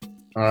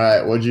All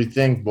right, what'd you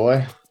think,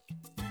 boy?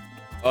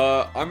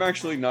 I'm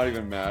actually not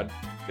even mad.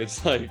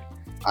 It's like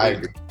I we,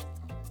 agree.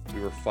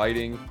 we were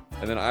fighting,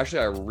 and then I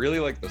really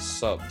like the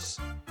subs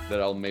that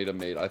Almeida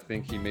made. I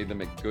think he made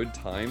them at good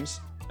times,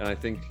 and I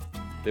think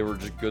they were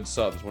just good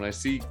subs. When I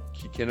see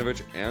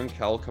Kikinovic and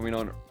Cal coming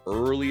on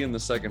early in the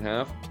second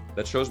half,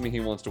 that shows me he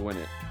wants to win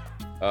it.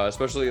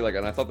 Especially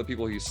and I thought the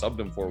people he subbed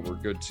him for were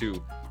good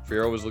too.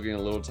 Fierro was looking a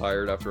little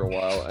tired after a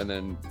while, and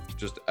then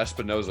just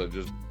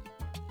Espinoza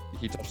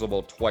he touched the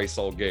ball twice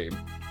all game.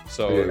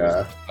 So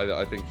Yeah.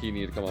 I think he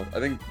needed to come up. I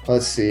think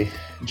Let's see.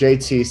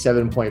 JT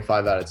 7.5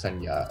 out of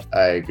 10. Yeah,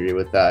 I agree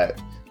with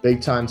that. Big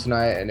time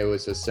tonight, and it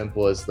was as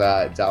simple as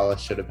that.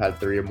 Dallas should have had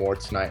 3 or more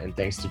tonight, and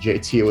thanks to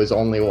JT, it was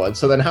only 1.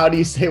 So then how do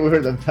you say we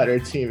were the better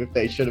team if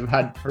they should have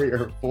had 3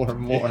 or 4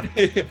 more?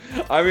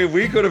 I mean,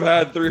 we could have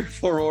had 3 or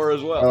 4 more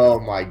as well. Oh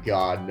my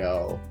God,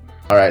 no.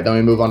 All right, then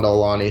we move on to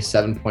Alani,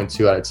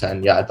 7.2 out of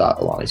 10. Yeah, I thought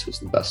Alani's was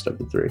the best of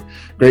the 3.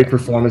 Great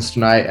performance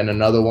tonight, and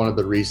another one of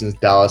the reasons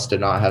Dallas did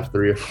not have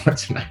 3 or 4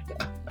 tonight.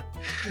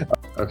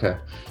 Okay.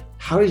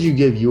 How did you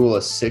give Yule a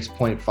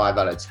 6.5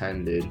 out of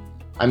 10, dude?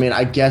 I mean,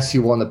 I guess he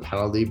won the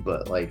penalty,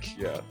 but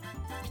Yeah.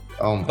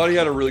 I Thought he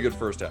had a really good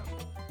first half.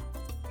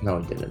 no,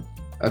 he didn't.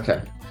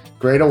 Okay.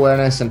 Great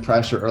awareness and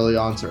pressure early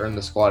on to earn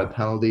the squad a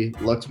penalty.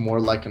 Looked more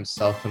like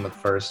himself in the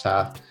first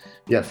half,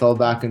 yet fell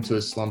back into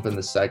a slump in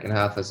the second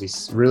half as he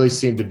really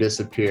seemed to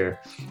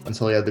disappear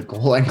until he had the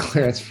goal line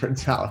clearance for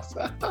Dallas.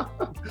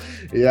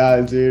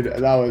 Yeah, dude,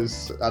 that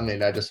was. I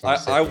mean, I just.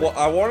 I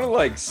want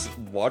to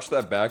watch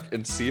that back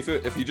and see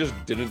if he just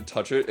didn't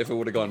touch it, if it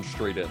would have gone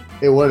straight in.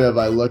 It would have.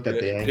 I looked at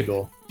the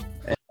angle.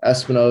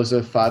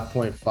 Espinoza,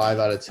 5.5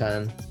 out of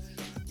 10.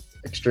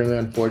 Extremely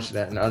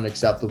unfortunate and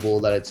unacceptable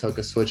that it took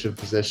a switch of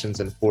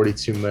positions in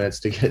 42 minutes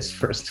to get his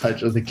first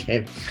touch of the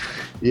game.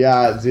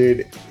 Yeah,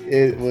 dude,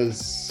 it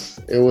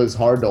was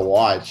hard to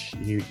watch.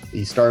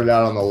 He started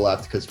out on the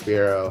left because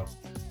Fierro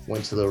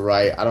went to the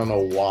right. I don't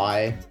know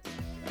why.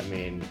 I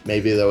mean,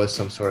 maybe there was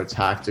some sort of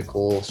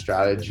tactical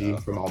strategy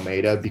from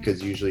Almeida,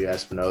 because usually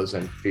Espinoza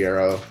and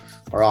Fierro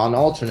are on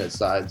alternate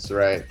sides,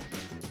 right?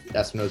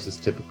 Espinoza is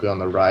typically on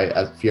the right,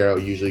 as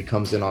Fierro usually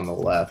comes in on the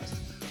left.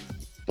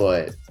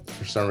 But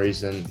for some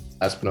reason,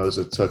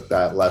 Espinoza took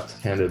that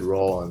left-handed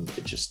role, and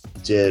it just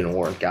didn't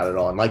work out at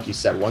all. And like you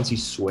said, once he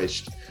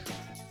switched,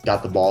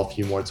 got the ball a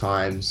few more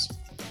times,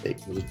 it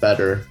was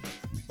better.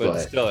 But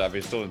still, I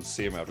mean, still didn't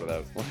see him after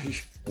that.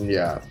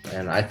 Yeah,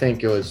 and I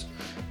think it was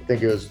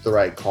the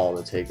right call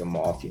to take him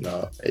off. You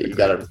know, you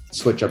got to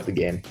switch up the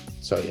game.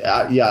 So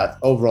yeah.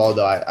 Overall,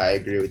 though, I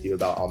agree with you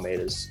about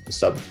Almeida's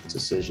sub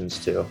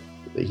decisions too.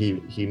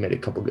 He made a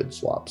couple good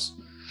swaps.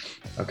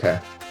 Okay,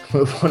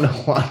 move on to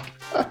one.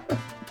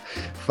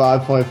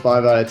 5.5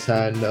 out of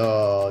 10.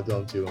 No,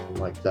 don't do him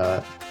like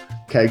that.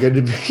 Okay, good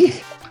to be.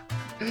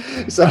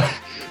 So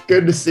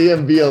good to see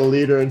him be a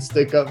leader and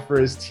stick up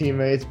for his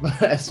teammates.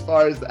 But as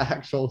far as the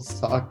actual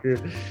soccer,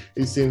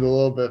 he seemed a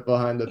little bit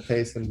behind the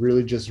pace and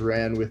really just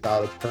ran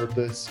without a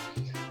purpose.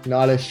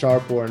 Not as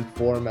sharp or in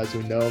form as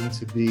we know him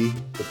to be.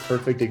 The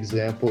perfect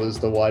example is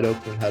the wide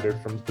open header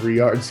from 3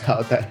 yards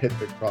out that hit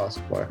the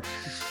crossbar.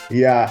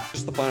 Yeah.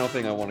 Just the final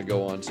thing I want to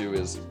go on to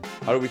is,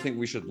 how do we think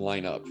we should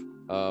line up?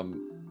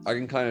 I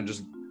can kind of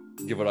just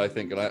give what I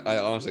think, and I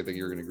honestly think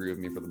you're going to agree with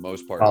me for the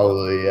most part.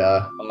 Probably,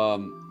 yeah.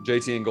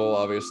 JT in goal,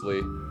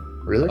 obviously.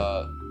 Really?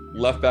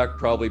 Left back,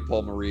 probably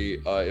Paul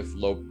Marie, if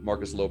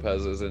Marcus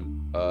Lopez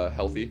isn't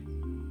healthy.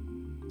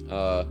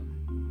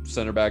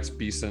 Center backs,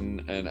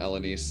 Beeson and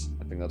Alanis.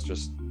 I think that's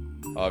just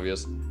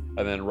obvious. And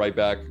then right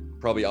back,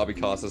 probably Abi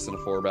Casas in a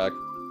 4-back.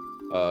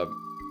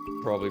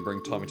 Probably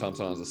bring Tommy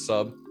Thompson on as a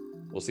sub.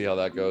 We'll see how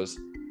that goes.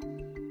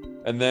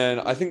 And then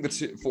I think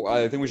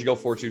I think we should go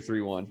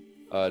 4-2-3-1.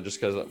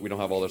 Just because we don't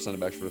have all their center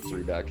backs for the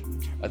 3-back.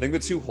 I think the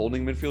 2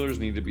 holding midfielders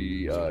need to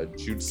be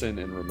Judson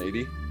and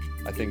Remedi.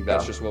 I think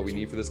that's just what we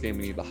need for this game.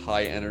 We need the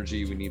high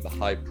energy, we need the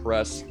high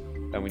press,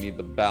 and we need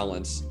the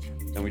balance.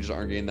 And we just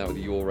aren't getting that with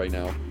Yule right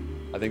now.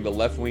 I think the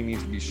left wing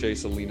needs to be Shea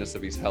Salinas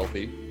if he's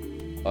healthy,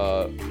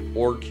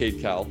 or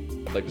Cade Cal.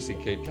 I'd like to see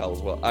Cade Cal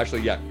as well.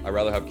 Actually, yeah, I'd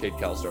rather have Cade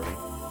Cal starting.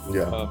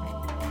 Yeah.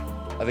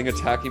 I think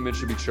attacking mid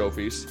should be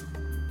Chofis.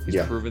 He's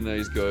proven that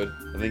he's good.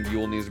 I think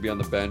Yule needs to be on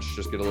the bench,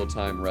 just get a little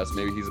time rest.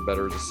 Maybe he's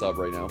better as a sub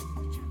right now.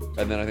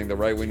 And then I think the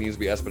right wing needs to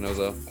be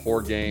Espinoza.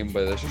 Poor game,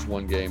 but that's just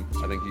one game.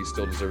 I think he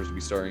still deserves to be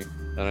starting.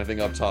 And I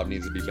think up top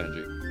needs to be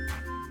Benji.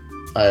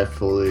 I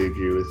fully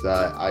agree with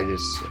that. I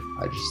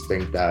just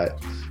think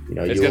that, you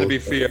know, it's going to be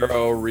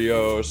Fierro,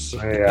 Rios.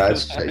 Yeah,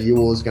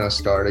 Yule's going to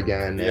start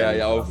again.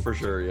 Yeah, for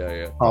sure.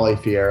 Yeah. Probably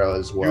Fierro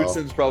as well.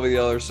 Hudson's probably the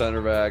other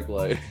center back.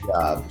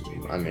 Yeah,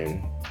 I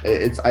mean,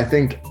 I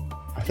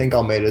think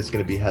Almeida's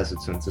going to be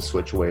hesitant to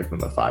switch away from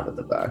the 5 at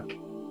the back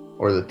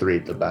or the 3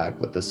 at the back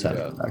with the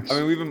center backs.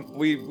 I mean,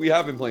 we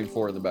have been playing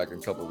 4 in the back in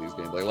a couple of these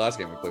games. Like last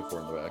game, we played 4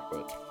 in the back,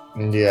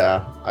 but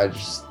yeah, I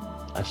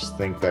just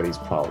think that he's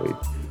probably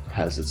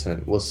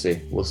hesitant. We'll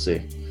see.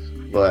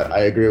 But I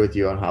agree with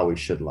you on how we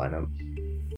should line up.